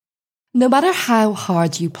No matter how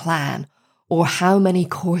hard you plan, or how many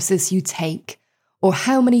courses you take, or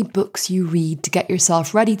how many books you read to get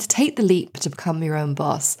yourself ready to take the leap to become your own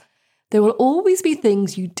boss, there will always be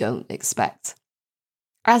things you don't expect.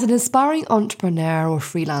 As an aspiring entrepreneur or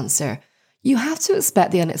freelancer, you have to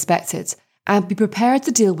expect the unexpected and be prepared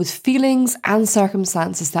to deal with feelings and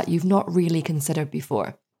circumstances that you've not really considered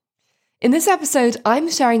before. In this episode,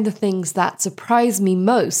 I'm sharing the things that surprised me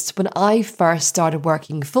most when I first started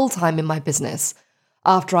working full-time in my business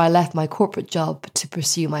after I left my corporate job to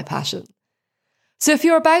pursue my passion. So if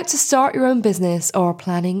you're about to start your own business or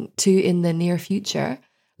planning to in the near future,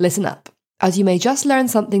 listen up, as you may just learn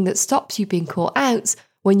something that stops you being caught out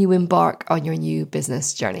when you embark on your new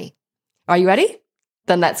business journey. Are you ready?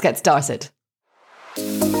 Then let's get started.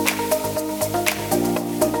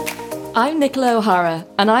 I'm Nicola O'Hara,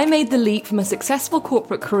 and I made the leap from a successful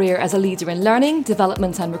corporate career as a leader in learning,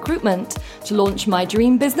 development and recruitment to launch my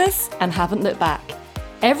dream business and haven't looked back.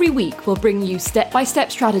 Every week we'll bring you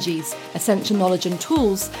step-by-step strategies, essential knowledge and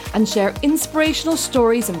tools, and share inspirational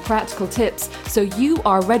stories and practical tips so you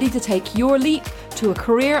are ready to take your leap to a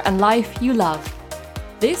career and life you love.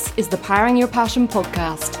 This is the Powering Your Passion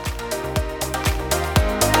podcast.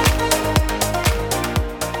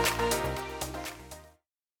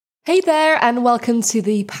 Hey there, and welcome to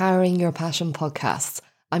the Powering Your Passion podcast.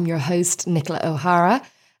 I'm your host, Nicola O'Hara.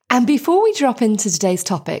 And before we drop into today's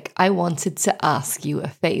topic, I wanted to ask you a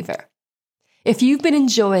favour. If you've been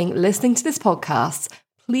enjoying listening to this podcast,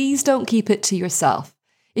 please don't keep it to yourself.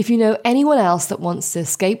 If you know anyone else that wants to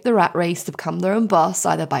escape the rat race to become their own boss,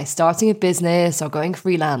 either by starting a business or going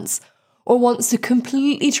freelance, or wants to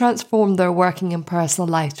completely transform their working and personal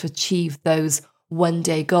life to achieve those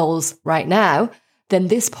one-day goals right now, then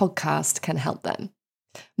this podcast can help them.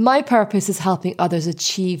 My purpose is helping others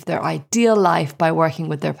achieve their ideal life by working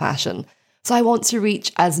with their passion. So I want to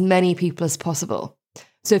reach as many people as possible.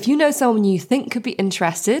 So if you know someone you think could be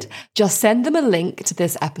interested, just send them a link to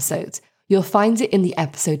this episode. You'll find it in the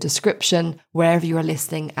episode description wherever you are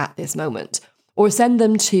listening at this moment. Or send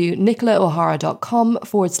them to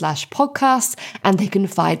nicolaohara.com/podcast and they can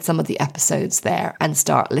find some of the episodes there and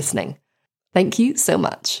start listening. Thank you so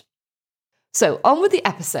much. So on with the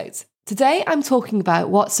episodes. Today I'm talking about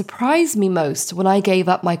what surprised me most when I gave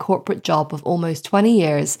up my corporate job of almost 20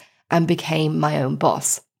 years and became my own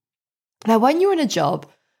boss. Now, when you're in a job,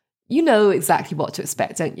 you know exactly what to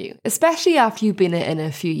expect, don't you? Especially after you've been in it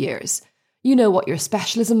a few years. You know what your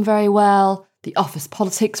specialism very well. The office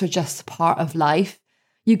politics are just a part of life.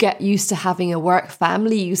 You get used to having a work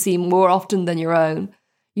family you see more often than your own.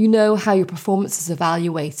 You know how your performance is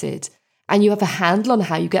evaluated. And you have a handle on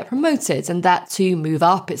how you get promoted, and that to move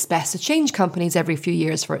up, it's best to change companies every few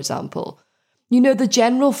years, for example. You know the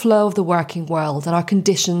general flow of the working world and are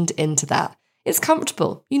conditioned into that. It's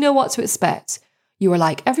comfortable. You know what to expect. You are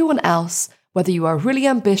like everyone else, whether you are really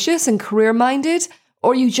ambitious and career-minded,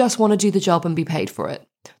 or you just want to do the job and be paid for it.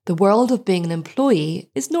 The world of being an employee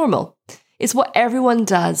is normal. It's what everyone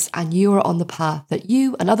does, and you are on the path that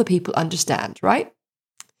you and other people understand, right?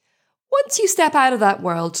 Once you step out of that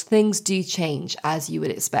world, things do change as you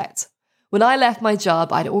would expect. When I left my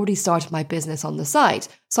job, I'd already started my business on the side,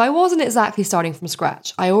 so I wasn't exactly starting from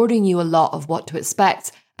scratch. I already knew a lot of what to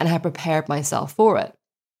expect and had prepared myself for it.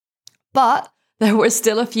 But there were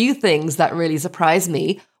still a few things that really surprised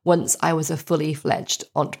me once I was a fully fledged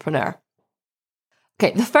entrepreneur.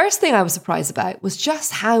 Okay, the first thing I was surprised about was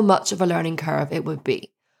just how much of a learning curve it would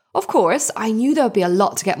be. Of course, I knew there would be a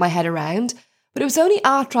lot to get my head around, but it was only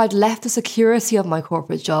after I'd left the security of my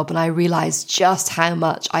corporate job and I realised just how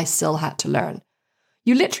much I still had to learn.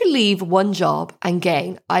 You literally leave one job and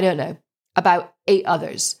gain, I don't know, about 8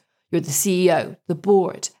 others. You're the CEO, the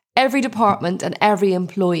board, every department and every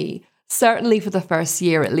employee, certainly for the first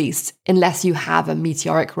year at least, unless you have a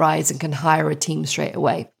meteoric rise and can hire a team straight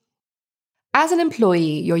away. As an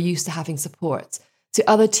employee, you're used to having support, to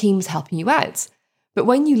other teams helping you out. But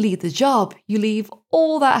when you leave the job, you leave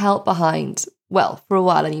all that help behind. Well, for a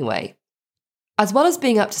while anyway. As well as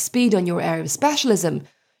being up to speed on your area of specialism,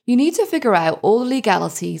 you need to figure out all the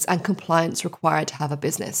legalities and compliance required to have a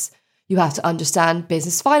business. You have to understand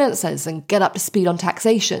business finances and get up to speed on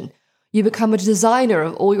taxation. You become a designer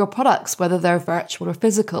of all your products, whether they're virtual or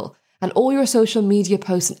physical, and all your social media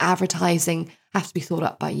posts and advertising have to be thought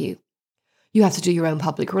up by you. You have to do your own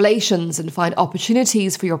public relations and find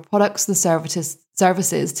opportunities for your products and services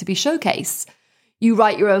to be showcased. You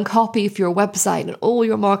write your own copy for your website and all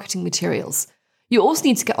your marketing materials. You also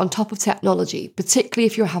need to get on top of technology, particularly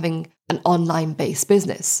if you're having an online-based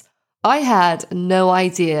business. I had no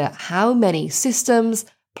idea how many systems,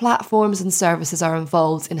 platforms, and services are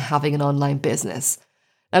involved in having an online business.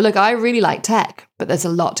 Now, look, I really like tech, but there's a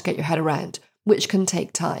lot to get your head around, which can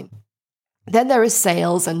take time. Then there is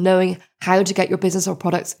sales and knowing how to get your business or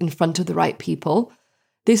products in front of the right people.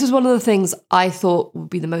 This was one of the things I thought would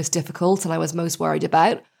be the most difficult and I was most worried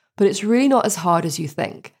about, but it's really not as hard as you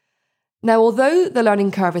think. Now, although the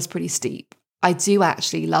learning curve is pretty steep, I do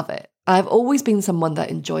actually love it. I've always been someone that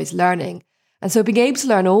enjoys learning. And so being able to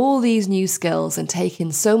learn all these new skills and take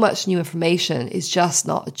in so much new information is just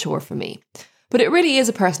not a chore for me. But it really is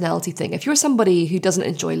a personality thing. If you're somebody who doesn't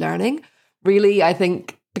enjoy learning, really, I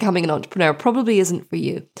think becoming an entrepreneur probably isn't for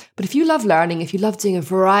you. But if you love learning, if you love doing a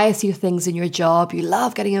variety of things in your job, you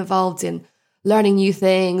love getting involved in learning new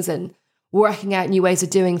things and working out new ways of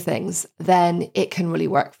doing things, then it can really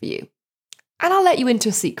work for you. And I'll let you into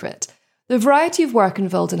a secret. The variety of work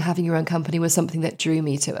involved in having your own company was something that drew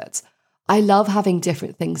me to it. I love having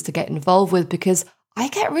different things to get involved with because I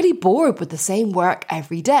get really bored with the same work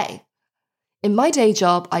every day. In my day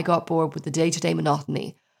job, I got bored with the day-to-day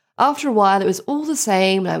monotony. After a while, it was all the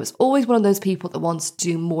same, and I was always one of those people that wants to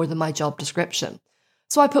do more than my job description.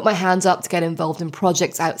 So I put my hands up to get involved in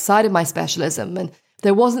projects outside of my specialism, and if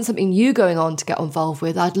there wasn't something new going on to get involved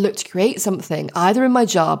with, I'd look to create something either in my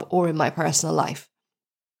job or in my personal life.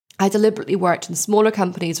 I deliberately worked in smaller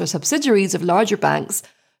companies or subsidiaries of larger banks,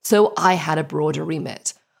 so I had a broader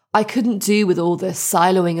remit. I couldn't do with all the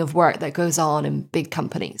siloing of work that goes on in big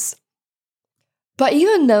companies. But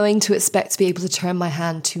even knowing to expect to be able to turn my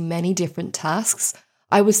hand to many different tasks,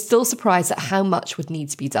 I was still surprised at how much would need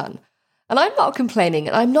to be done. And I'm not complaining,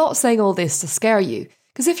 and I'm not saying all this to scare you,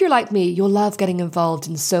 because if you're like me, you'll love getting involved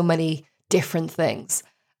in so many different things.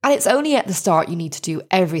 And it's only at the start you need to do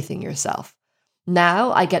everything yourself.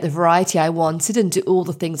 Now I get the variety I wanted and do all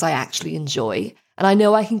the things I actually enjoy, and I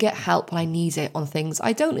know I can get help when I need it on things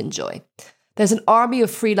I don't enjoy. There's an army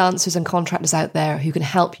of freelancers and contractors out there who can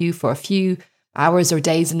help you for a few hours or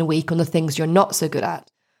days in a week on the things you're not so good at.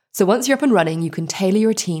 So once you're up and running, you can tailor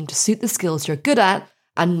your team to suit the skills you're good at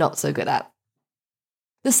and not so good at.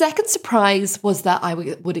 The second surprise was that I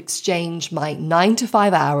would exchange my 9 to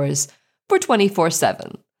 5 hours for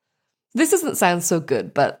 24/7. This doesn't sound so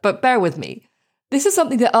good, but bear with me. This is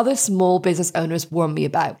something that other small business owners warned me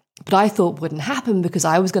about, but I thought wouldn't happen because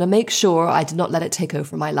I was going to make sure I did not let it take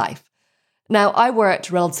over my life. Now, I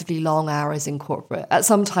worked relatively long hours in corporate, at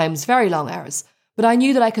sometimes very long hours, but I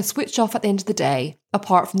knew that I could switch off at the end of the day,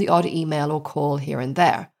 apart from the odd email or call here and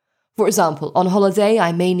there. For example, on holiday,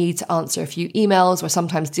 I may need to answer a few emails or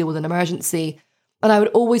sometimes deal with an emergency, and I would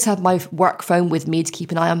always have my work phone with me to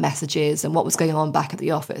keep an eye on messages and what was going on back at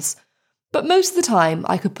the office. But most of the time,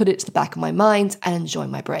 I could put it to the back of my mind and enjoy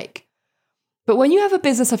my break. But when you have a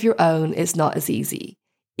business of your own, it's not as easy.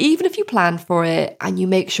 Even if you plan for it and you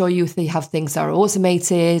make sure you have things that are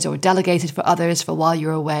automated or delegated for others for while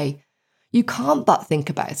you're away, you can't but think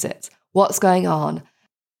about it, what's going on.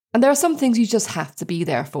 And there are some things you just have to be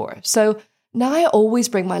there for. So now I always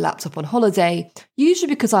bring my laptop on holiday,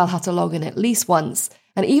 usually because I'll have to log in at least once.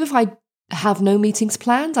 And even if I have no meetings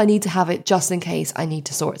planned, I need to have it just in case I need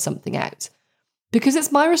to sort something out. Because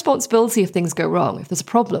it's my responsibility if things go wrong, if there's a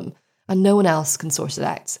problem, and no one else can sort it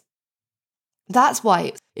out. That's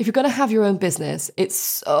why if you're going to have your own business, it's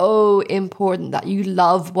so important that you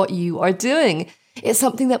love what you are doing. It's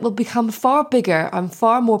something that will become far bigger and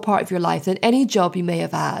far more part of your life than any job you may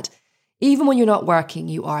have had. Even when you're not working,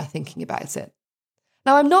 you are thinking about it.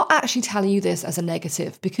 Now, I'm not actually telling you this as a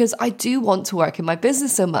negative because I do want to work in my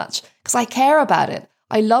business so much because I care about it.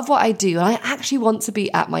 I love what I do and I actually want to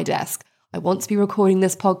be at my desk. I want to be recording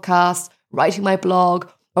this podcast, writing my blog,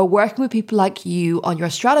 or working with people like you on your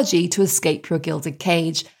strategy to escape your gilded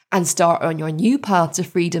cage and start on your new path to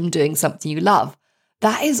freedom doing something you love.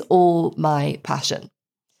 That is all my passion.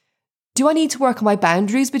 Do I need to work on my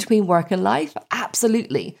boundaries between work and life?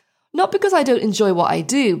 Absolutely. Not because I don't enjoy what I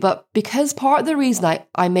do, but because part of the reason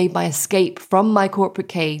I made my escape from my corporate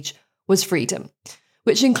cage was freedom,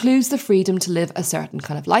 which includes the freedom to live a certain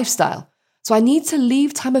kind of lifestyle. So I need to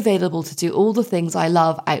leave time available to do all the things I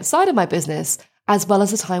love outside of my business, as well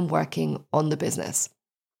as the time working on the business.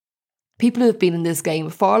 People who have been in this game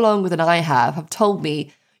far longer than I have told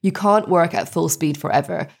me you can't work at full speed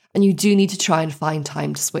forever, and you do need to try and find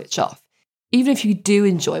time to switch off, even if you do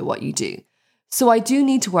enjoy what you do. So I do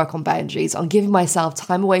need to work on boundaries, on giving myself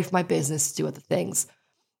time away from my business to do other things.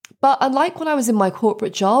 But unlike when I was in my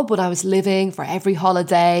corporate job, when I was living for every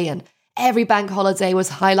holiday and every bank holiday was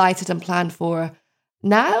highlighted and planned for,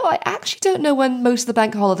 now I actually don't know when most of the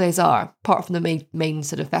bank holidays are, apart from the main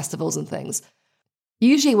sort of festivals and things.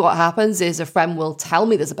 Usually what happens is a friend will tell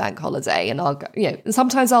me there's a bank holiday and I'll go, and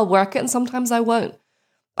sometimes I'll work it and sometimes I won't.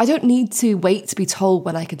 I don't need to wait to be told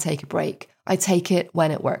when I can take a break. I take it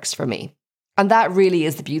when it works for me. And that really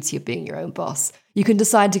is the beauty of being your own boss. You can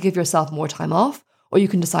decide to give yourself more time off, or you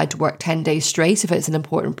can decide to work 10 days straight if it's an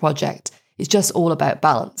important project. It's just all about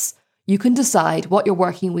balance. You can decide what your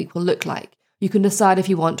working week will look like. You can decide if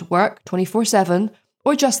you want to work 24/7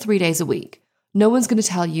 or just 3 days a week. No one's going to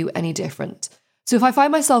tell you any different. So if I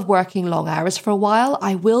find myself working long hours for a while,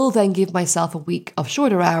 I will then give myself a week of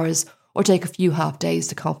shorter hours or take a few half days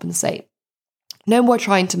to compensate. No more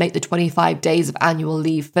trying to make the 25 days of annual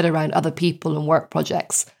leave fit around other people and work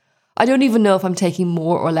projects. I don't even know if I'm taking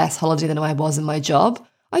more or less holiday than I was in my job.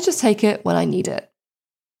 I just take it when I need it.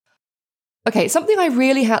 Okay, something I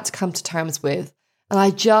really had to come to terms with, and I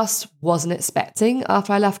just wasn't expecting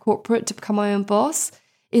after I left corporate to become my own boss,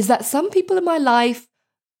 is that some people in my life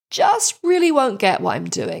just really won't get what I'm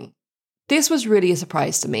doing. This was really a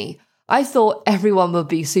surprise to me. I thought everyone would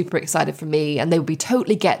be super excited for me and they would be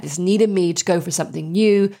totally get this need in me to go for something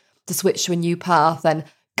new, to switch to a new path and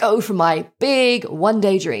go for my big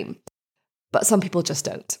one-day dream. But some people just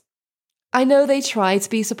don't. I know they try to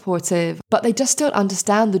be supportive, but they just don't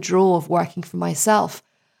understand the draw of working for myself,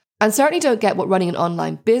 and certainly don't get what running an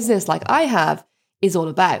online business like I have is all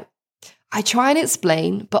about. I try and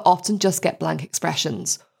explain, but often just get blank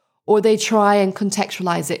expressions, or they try and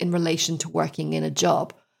contextualize it in relation to working in a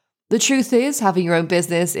job. The truth is, having your own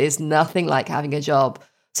business is nothing like having a job.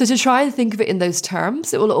 So to try and think of it in those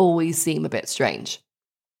terms, it will always seem a bit strange.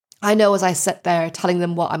 I know as I sit there telling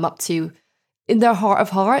them what I'm up to, in their heart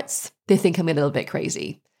of hearts, they think I'm a little bit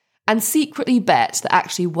crazy and secretly bet that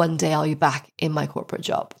actually one day I'll be back in my corporate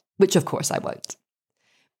job, which of course I won't.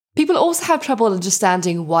 People also have trouble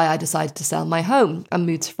understanding why I decided to sell my home and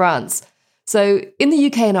move to France. So in the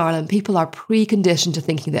UK and Ireland, people are preconditioned to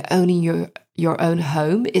thinking that owning your own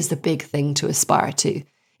home is the big thing to aspire to.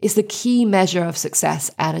 It's the key measure of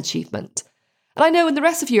success and achievement. And I know in the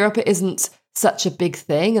rest of Europe, it isn't such a big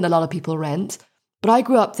thing and a lot of people rent, but I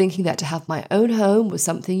grew up thinking that to have my own home was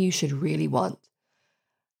something you should really want.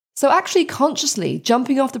 So actually consciously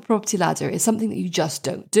jumping off the property ladder is something that you just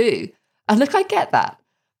don't do. And look, I get that.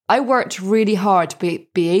 I worked really hard to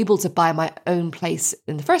be able to buy my own place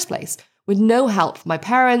in the first place, with no help from my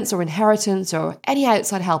parents or inheritance or any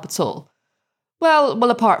outside help at all. Well,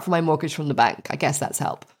 apart from my mortgage from the bank, I guess that's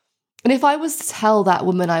help. And if I was to tell that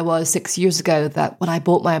woman I was 6 years ago that when I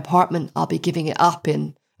bought my apartment, I'll be giving it up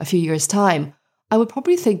in a few years' time, I would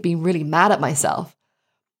probably think being really mad at myself.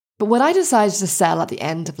 But when I decided to sell at the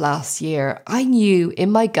end of last year, I knew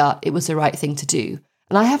in my gut it was the right thing to do,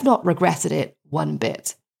 and I have not regretted it one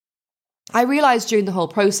bit. I realised during the whole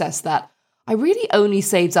process that I really only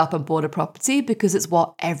saved up and bought a property because it's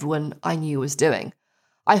what everyone I knew was doing.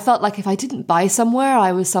 I felt like if I didn't buy somewhere,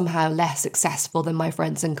 I was somehow less successful than my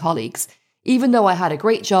friends and colleagues, even though I had a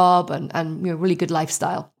great job and really good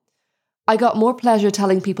lifestyle. I got more pleasure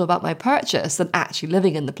telling people about my purchase than actually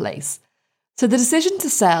living in the place. So the decision to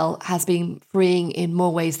sell has been freeing in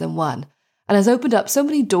more ways than one, and has opened up so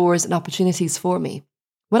many doors and opportunities for me.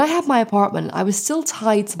 When I had my apartment, I was still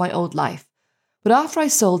tied to my old life. But after I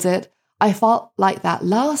sold it, I felt like that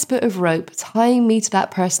last bit of rope tying me to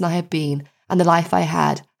that person I had been and the life I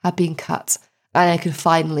had been cut, and I could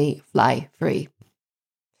finally fly free.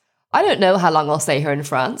 I don't know how long I'll stay here in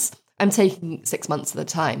France. I'm taking 6 months at a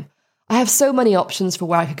time. I have so many options for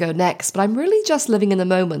where I could go next, but I'm really just living in the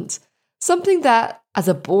moment. Something that, as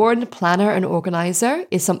a born planner and organizer,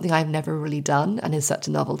 is something I've never really done and is such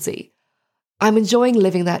a novelty. I'm enjoying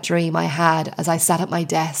living that dream I had as I sat at my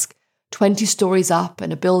desk, 20 stories up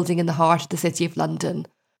in a building in the heart of the city of London,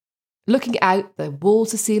 looking out the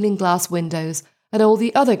wall-to-ceiling glass windows at all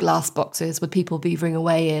the other glass boxes with people beavering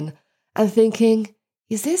away in, and thinking,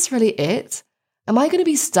 is this really it? Am I going to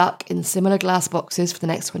be stuck in similar glass boxes for the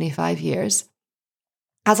next 25 years?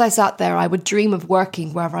 As I sat there, I would dream of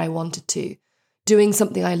working wherever I wanted to, doing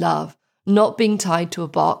something I love, not being tied to a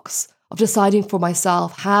box, of deciding for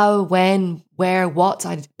myself how, when, where, what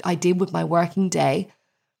I did with my working day.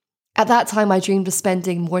 At that time, I dreamed of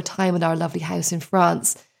spending more time in our lovely house in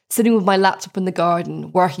France, sitting with my laptop in the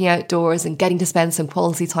garden, working outdoors and getting to spend some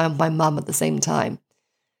quality time with my mum at the same time.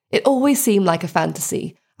 It always seemed like a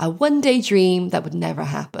fantasy, a one-day dream that would never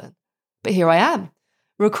happen. But here I am,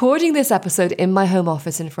 recording this episode in my home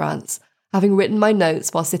office in France, having written my notes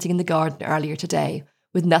while sitting in the garden earlier today,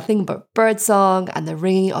 with nothing but birdsong and the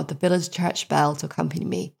ringing of the village church bell to accompany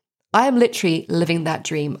me. I am literally living that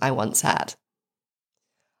dream I once had.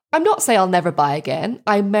 I'm not saying I'll never buy again.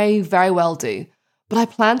 I may very well do. But I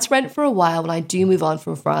plan to rent for a while when I do move on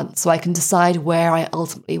from France so I can decide where I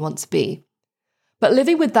ultimately want to be. But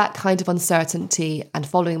living with that kind of uncertainty and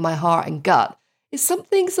following my heart and gut is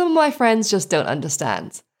something some of my friends just don't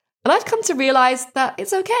understand. And I've come to realise that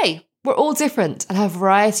it's okay. We're all different and have a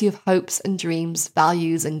variety of hopes and dreams,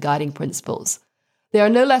 values and guiding principles. They are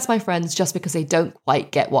no less my friends just because they don't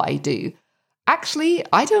quite get what I do. Actually,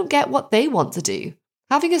 I don't get what they want to do.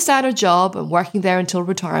 Having a standard job and working there until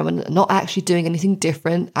retirement and not actually doing anything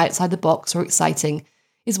different, outside the box or exciting,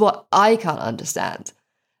 is what I can't understand.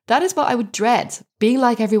 That is what I would dread, being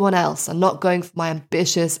like everyone else and not going for my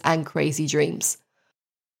ambitious and crazy dreams.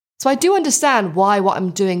 So I do understand why what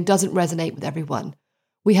I'm doing doesn't resonate with everyone.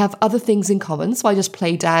 We have other things in common, so I just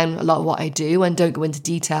play down a lot of what I do and don't go into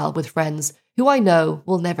detail with friends who I know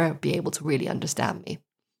will never be able to really understand me.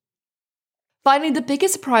 Finally, the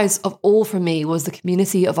biggest surprise of all for me was the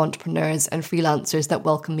community of entrepreneurs and freelancers that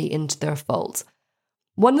welcomed me into their fold.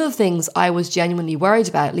 One of the things I was genuinely worried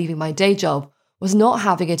about leaving my day job was not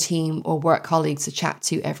having a team or work colleagues to chat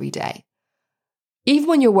to every day. Even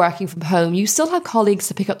when you're working from home, you still have colleagues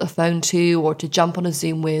to pick up the phone to or to jump on a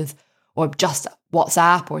Zoom with, or just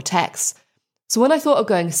WhatsApp or text. So when I thought of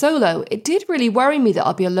going solo, it did really worry me that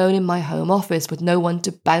I'll be alone in my home office with no one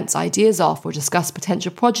to bounce ideas off or discuss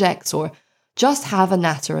potential projects or just have a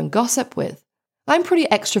natter and gossip with. I'm pretty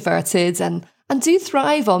extroverted and do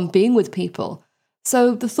thrive on being with people.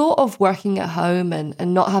 So the thought of working at home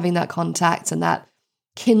and not having that contact and that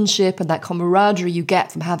kinship and that camaraderie you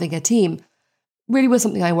get from having a team really was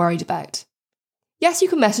something I worried about. Yes, you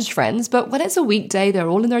can message friends, but when it's a weekday, they're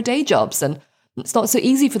all in their day jobs and it's not so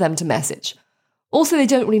easy for them to message. Also, they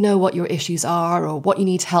don't really know what your issues are or what you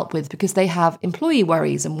need help with because they have employee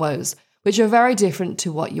worries and woes, which are very different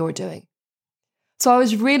to what you're doing. So I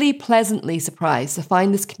was really pleasantly surprised to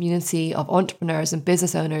find this community of entrepreneurs and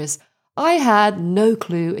business owners I had no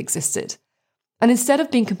clue existed. And instead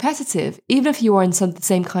of being competitive, even if you are in the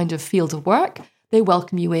same kind of field of work, they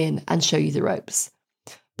welcome you in and show you the ropes.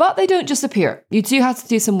 But they don't just appear. You do have to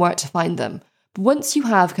do some work to find them. But once you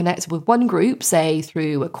have connected with one group, say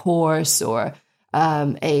through a course or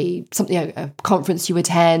a conference you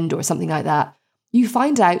attend or something like that, you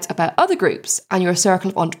find out about other groups and your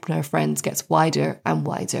circle of entrepreneur friends gets wider and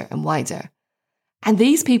wider and wider. And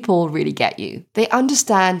these people really get you. They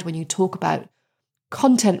understand when you talk about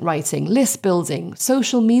content writing, list building,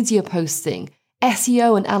 social media posting,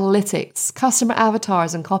 SEO and analytics, customer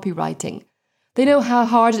avatars and copywriting. They know how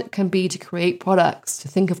hard it can be to create products, to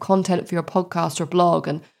think of content for your podcast or blog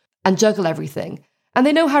and juggle everything. And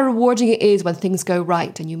they know how rewarding it is when things go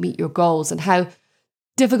right and you meet your goals and how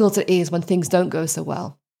difficult it is when things don't go so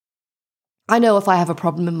well. I know if I have a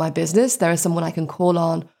problem in my business, there is someone I can call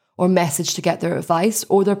on or message to get their advice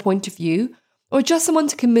or their point of view, or just someone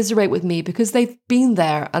to commiserate with me because they've been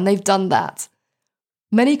there and they've done that.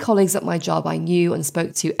 Many colleagues at my job I knew and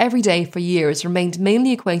spoke to every day for years remained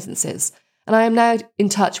mainly acquaintances, and I am now in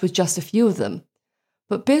touch with just a few of them.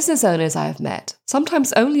 But business owners I have met,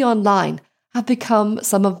 sometimes only online, have become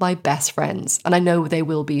some of my best friends, and I know they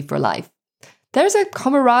will be for life. There's a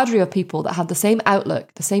camaraderie of people that have the same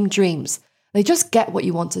outlook, the same dreams. They just get what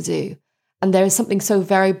you want to do. And there is something so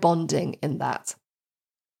very bonding in that.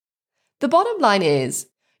 The bottom line is,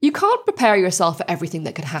 you can't prepare yourself for everything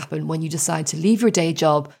that could happen when you decide to leave your day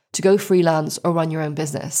job to go freelance or run your own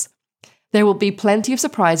business. There will be plenty of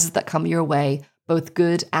surprises that come your way, both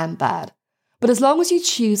good and bad. But as long as you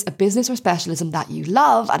choose a business or specialism that you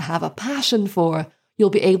love and have a passion for, you'll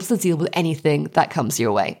be able to deal with anything that comes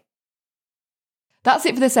your way. That's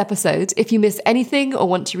it for this episode. If you missed anything or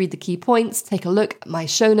want to read the key points, take a look at my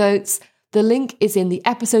show notes. The link is in the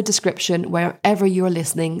episode description wherever you're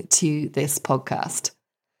listening to this podcast.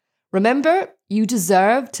 Remember, you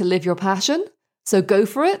deserve to live your passion, so go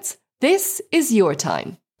for it. This is your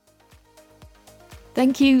time.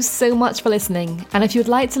 Thank you so much for listening. And if you'd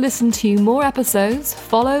like to listen to more episodes,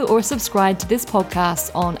 follow or subscribe to this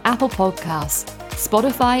podcast on Apple Podcasts,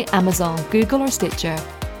 Spotify, Amazon, Google or Stitcher,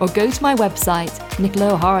 or go to my website,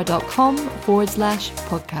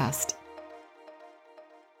 nicolaohara.com/podcast.